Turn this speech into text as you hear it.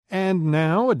And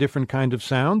now, a different kind of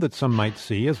sound that some might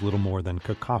see as little more than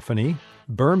cacophony,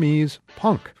 Burmese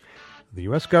punk. The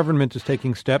U.S. government is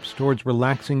taking steps towards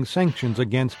relaxing sanctions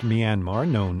against Myanmar,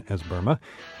 known as Burma.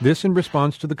 This in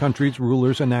response to the country's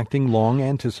rulers enacting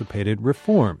long-anticipated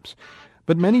reforms.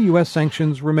 But many U.S.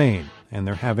 sanctions remain, and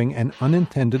they're having an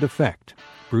unintended effect.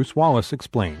 Bruce Wallace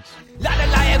explains.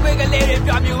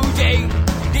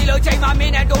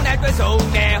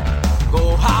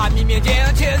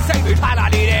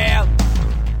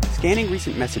 Scanning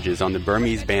recent messages on the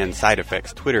Burmese band Side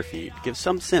Effect's Twitter feed gives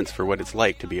some sense for what it's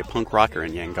like to be a punk rocker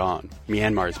in Yangon,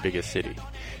 Myanmar's biggest city.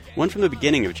 One from the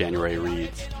beginning of January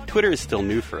reads, "Twitter is still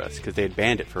new for us because they had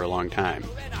banned it for a long time."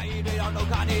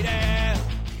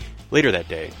 Later that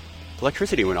day,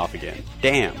 electricity went off again.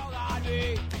 Damn!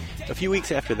 A few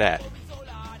weeks after that,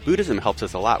 Buddhism helps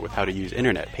us a lot with how to use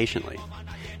internet patiently.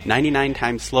 99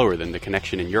 times slower than the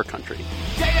connection in your country.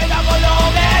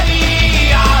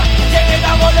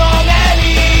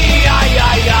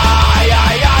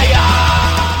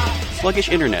 Sluggish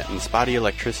internet and spotty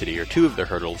electricity are two of the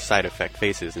hurdles Side Effect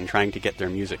faces in trying to get their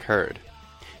music heard.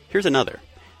 Here's another.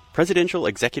 Presidential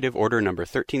Executive Order number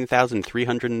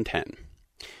 13,310.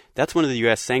 That's one of the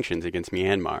U.S. sanctions against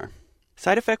Myanmar.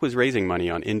 Side Effect was raising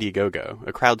money on Indiegogo,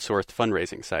 a crowdsourced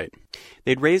fundraising site.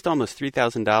 They'd raised almost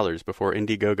 $3,000 before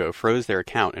Indiegogo froze their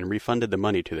account and refunded the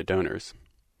money to the donors.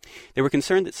 They were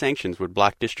concerned that sanctions would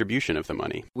block distribution of the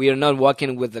money. We are not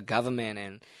working with the government.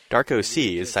 And Darko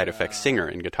C. is Side Effect's singer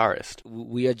and guitarist.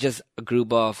 We are just a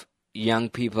group of young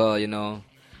people,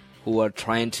 who are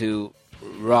trying to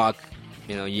rock,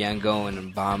 Yangon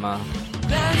and Burma.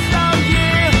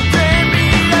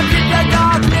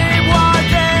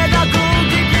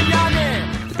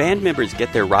 The band members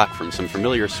get their rock from some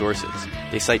familiar sources.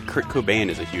 They cite Kurt Cobain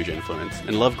as a huge influence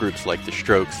and love groups like The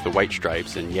Strokes, The White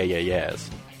Stripes, and Yeah Yeah Yeahs.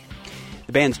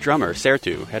 The band's drummer,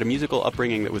 Sertu, had a musical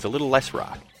upbringing that was a little less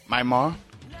rock. My mom,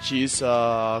 she's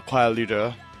a choir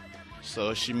leader,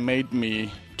 so she made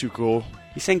me to go.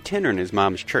 He sang tenor in his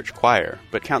mom's church choir,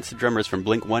 but counts the drummers from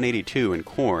Blink-182 and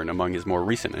Korn among his more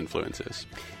recent influences.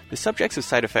 The subjects of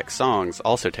Side Effect's songs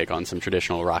also take on some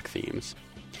traditional rock themes.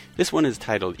 This one is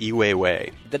titled Iwe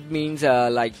Wei. That means,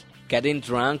 getting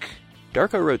drunk.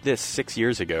 Darko wrote this 6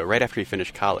 years ago, right after he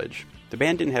finished college. The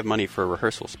band didn't have money for a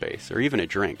rehearsal space, or even a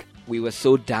drink. We were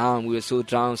so down,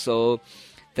 so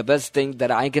the best thing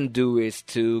that I can do is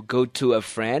to go to a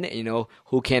friend,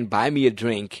 who can buy me a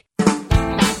drink.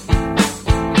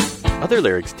 Other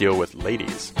lyrics deal with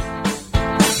ladies.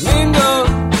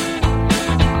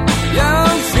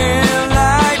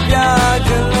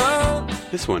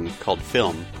 This one, called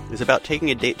Film, is about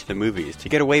taking a date to the movies to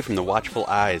get away from the watchful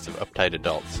eyes of uptight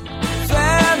adults.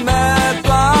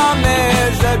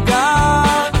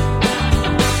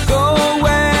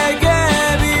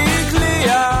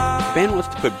 The band wants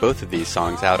to put both of these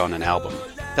songs out on an album.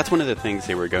 That's one of the things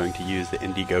they were going to use the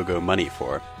Indiegogo money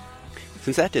for.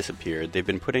 Since that disappeared, they've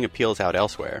been putting appeals out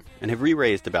elsewhere and have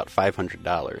re-raised about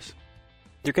 $500.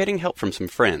 They're getting help from some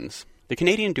friends. The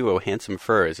Canadian duo Handsome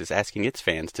Furs is asking its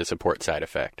fans to support Side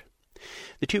Effect.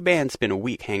 The two bands spent a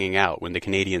week hanging out when the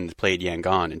Canadians played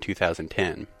Yangon in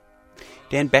 2010.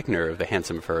 Dan Beckner of the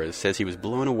Handsome Furs says he was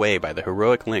blown away by the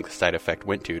heroic lengths Side Effect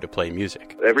went to play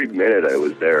music. Every minute I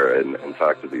was there and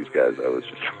talked to these guys, I was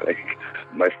just like,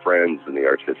 my friends in the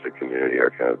artistic community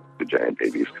are kind of the giant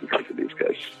babies compared to these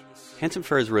guys. Handsome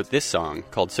Furs wrote this song,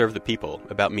 called Serve the People,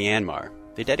 about Myanmar.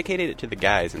 They dedicated it to the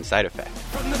guys in Side Effect.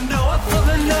 From the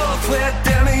north, where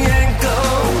Danny ain't go.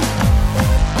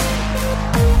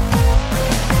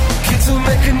 Kids will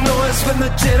make a noise when the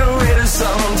generator's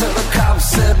on, till the cops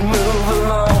said move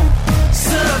along.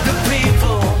 Serve the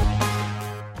people.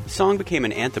 The song became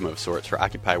an anthem of sorts for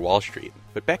Occupy Wall Street,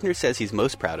 but Beckner says he's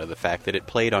most proud of the fact that it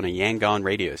played on a Yangon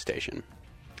radio station.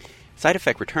 Side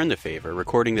Effect returned the favor,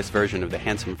 recording this version of the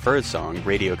Handsome Furs song,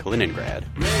 Radio Kaliningrad.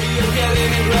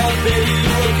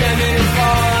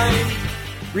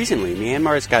 Recently,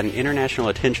 Myanmar has gotten international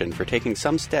attention for taking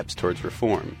some steps towards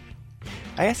reform.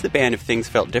 I asked the band if things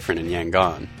felt different in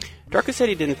Yangon. Darko said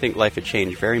he didn't think life had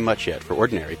changed very much yet for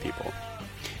ordinary people.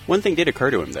 One thing did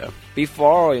occur to him, though.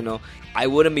 Before, I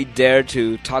wouldn't be there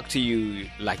to talk to you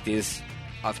like this.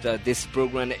 After this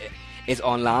program is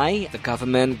online, the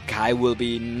government guy will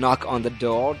be knock on the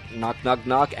door, knock,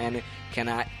 and can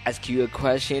I ask you a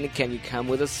question? Can you come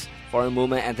with us for a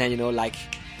moment? And then,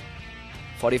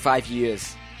 45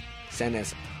 years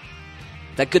sentence.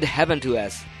 That could happen to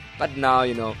us. But now,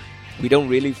 we don't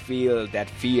really feel that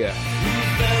fear.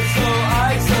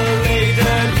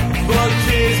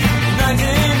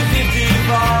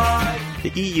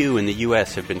 The EU and the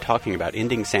US have been talking about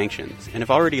ending sanctions and have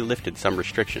already lifted some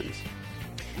restrictions.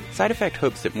 Side Effect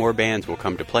hopes that more bands will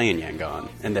come to play in Yangon,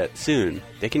 and that soon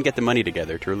they can get the money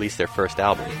together to release their first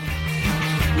album.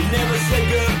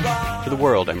 For the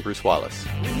world, I'm Bruce Wallace.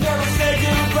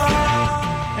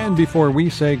 And before we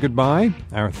say goodbye,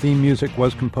 our theme music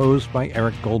was composed by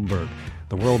Eric Goldberg.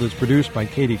 The World is produced by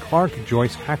Katie Clark,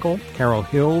 Joyce Hackle, Carol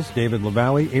Hills, David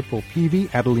LaValle, April Peavy,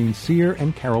 Adeline Sear,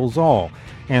 and Carol Zoll.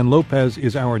 Ann Lopez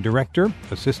is our director,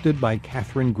 assisted by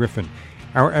Catherine Griffin.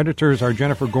 Our editors are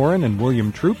Jennifer Gorin and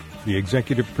William Troop. The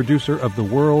executive producer of The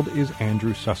World is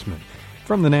Andrew Sussman.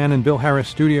 From the Nan and Bill Harris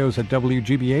studios at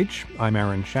WGBH, I'm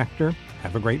Aaron Schachter.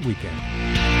 Have a great weekend.